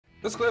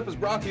This clip is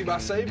brought to you by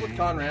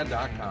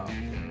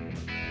SaveWithConrad.com.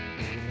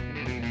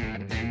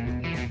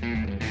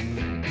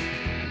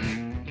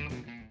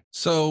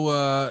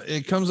 So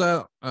it comes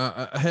out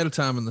ahead of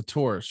time in the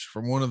Torch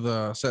from one of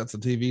the sets of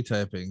TV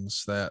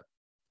tapings that,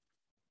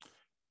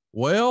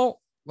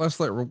 well, let's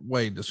let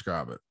Wade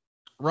describe it.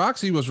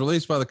 Roxxi was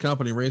released by the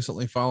company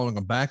recently following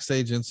a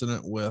backstage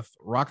incident with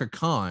Raka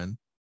Khan,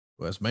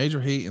 who has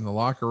major heat in the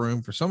locker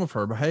room for some of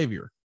her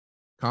behavior.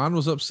 Khan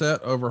was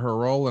upset over her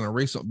role in a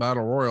recent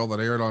battle royal that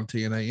aired on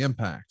TNA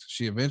Impact.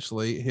 She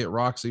eventually hit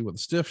Roxxi with a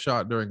stiff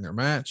shot during their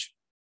match,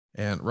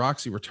 and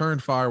Roxxi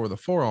returned fire with a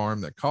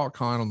forearm that caught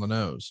Khan on the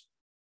nose.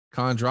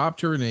 Khan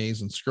dropped to her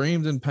knees and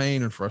screamed in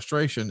pain and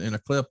frustration in a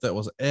clip that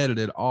was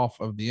edited off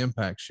of the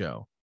Impact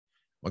show.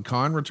 When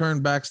Khan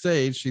returned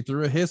backstage, she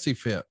threw a hissy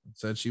fit and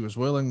said she was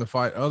willing to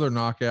fight other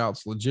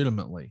knockouts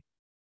legitimately.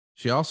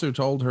 She also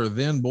told her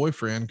then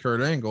boyfriend,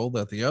 Kurt Angle,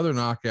 that the other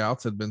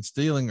knockouts had been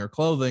stealing her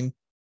clothing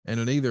and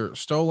had either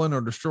stolen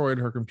or destroyed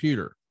her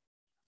computer.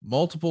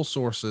 Multiple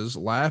sources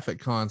laugh at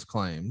Khan's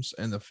claims,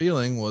 and the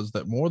feeling was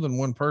that more than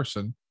one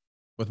person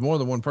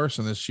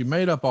is she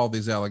made up all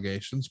these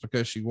allegations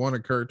because she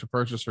wanted Kurt to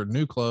purchase her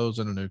new clothes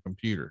and a new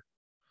computer.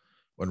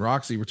 When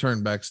Roxxi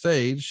returned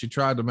backstage, she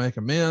tried to make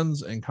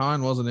amends, and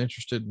Khan wasn't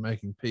interested in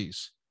making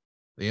peace.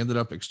 They ended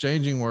up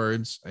exchanging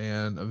words,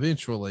 and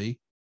eventually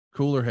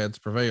cooler heads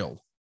prevailed.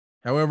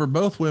 However,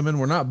 both women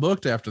were not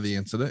booked after the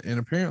incident and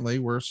apparently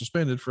were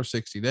suspended for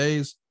 60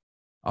 days,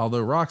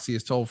 although Roxxi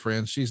has told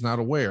friends she's not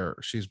aware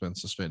she's been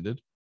suspended.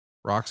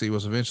 Roxxi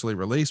was eventually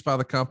released by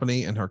the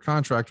company, and her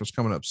contract was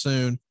coming up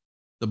soon.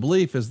 The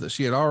belief is that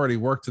she had already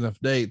worked enough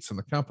dates and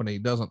the company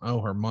doesn't owe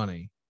her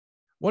money.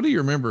 What do you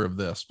remember of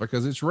this?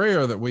 Because it's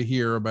rare that we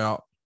hear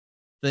about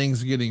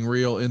things getting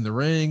real in the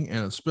ring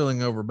and it's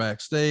spilling over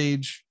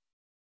backstage,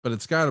 but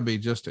it's got to be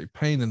just a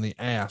pain in the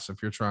ass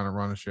if you're trying to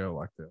run a show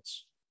like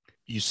this.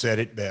 You said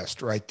it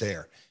best right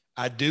there.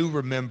 I do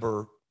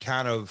remember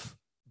kind of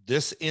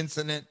this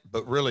incident,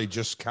 but really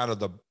just kind of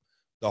the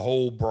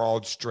whole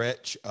broad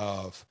stretch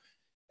of,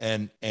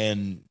 and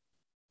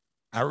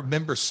I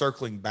remember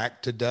circling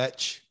back to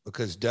Dutch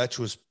because Dutch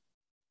was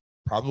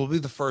probably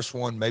the first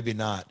one, maybe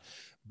not,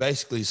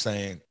 basically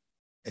saying,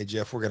 "Hey,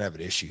 Jeff, we're going to have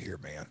an issue here,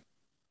 man."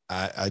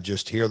 I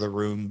just hear the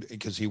room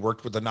because he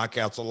worked with the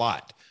knockouts a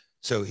lot.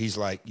 So he's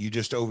like, you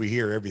just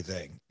overhear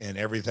everything, and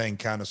everything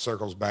kind of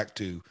circles back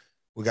to,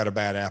 we got a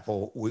bad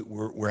apple.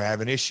 We're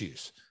having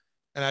issues.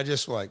 And I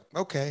just like,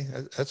 okay,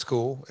 that's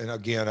cool. And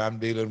again, I'm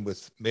dealing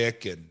with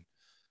Mick and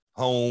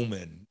home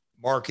and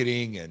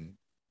marketing and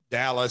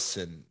Dallas,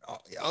 and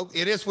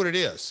it is what it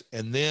is.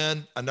 And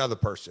then another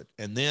person,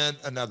 and then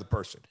another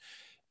person.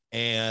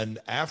 And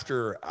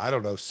after, I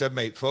don't know, 7,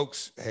 8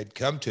 folks had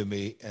come to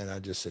me, and I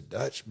just said,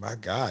 Dutch, my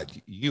God,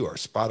 you are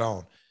spot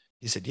on.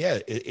 He said, yeah,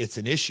 it's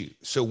an issue.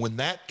 So when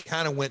that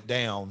kind of went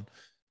down,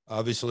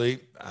 obviously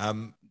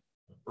I'm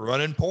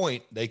running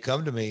point. They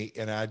come to me,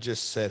 and I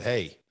just said,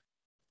 hey,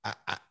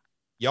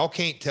 y'all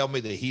can't tell me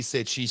that he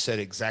said, she said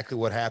exactly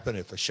what happened.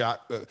 If a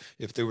shot,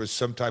 if there was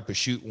some type of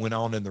shoot went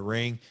on in the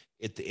ring,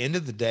 at the end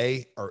of the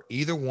day, are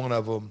either one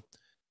of them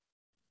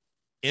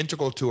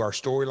integral to our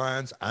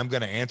storylines? I'm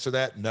going to answer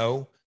that.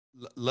 No,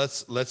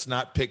 let's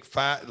not pick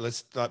fight.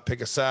 Let's not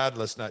pick a side.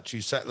 Let's not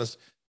choose side. Let's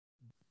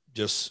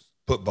just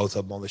put both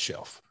of them on the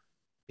shelf.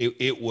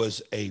 It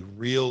was a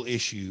real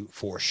issue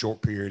for a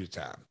short period of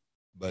time,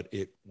 but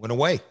it went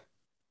away.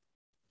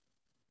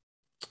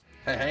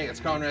 Hey, it's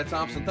Conrad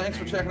Thompson. Thanks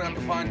for checking out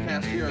the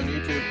podcast here on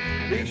YouTube.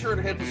 Be sure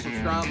to hit the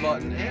subscribe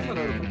button and the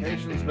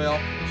notifications bell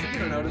so you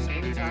get a notice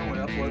anytime we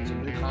upload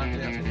some new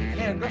content.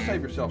 And go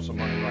save yourself some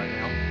money right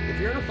now.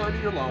 If you're in a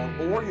 30-year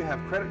loan or you have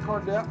credit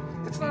card debt,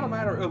 it's not a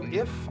matter of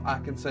if I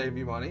can save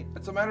you money.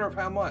 It's a matter of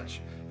how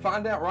much.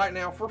 Find out right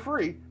now for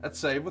free at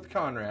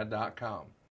SaveWithConrad.com.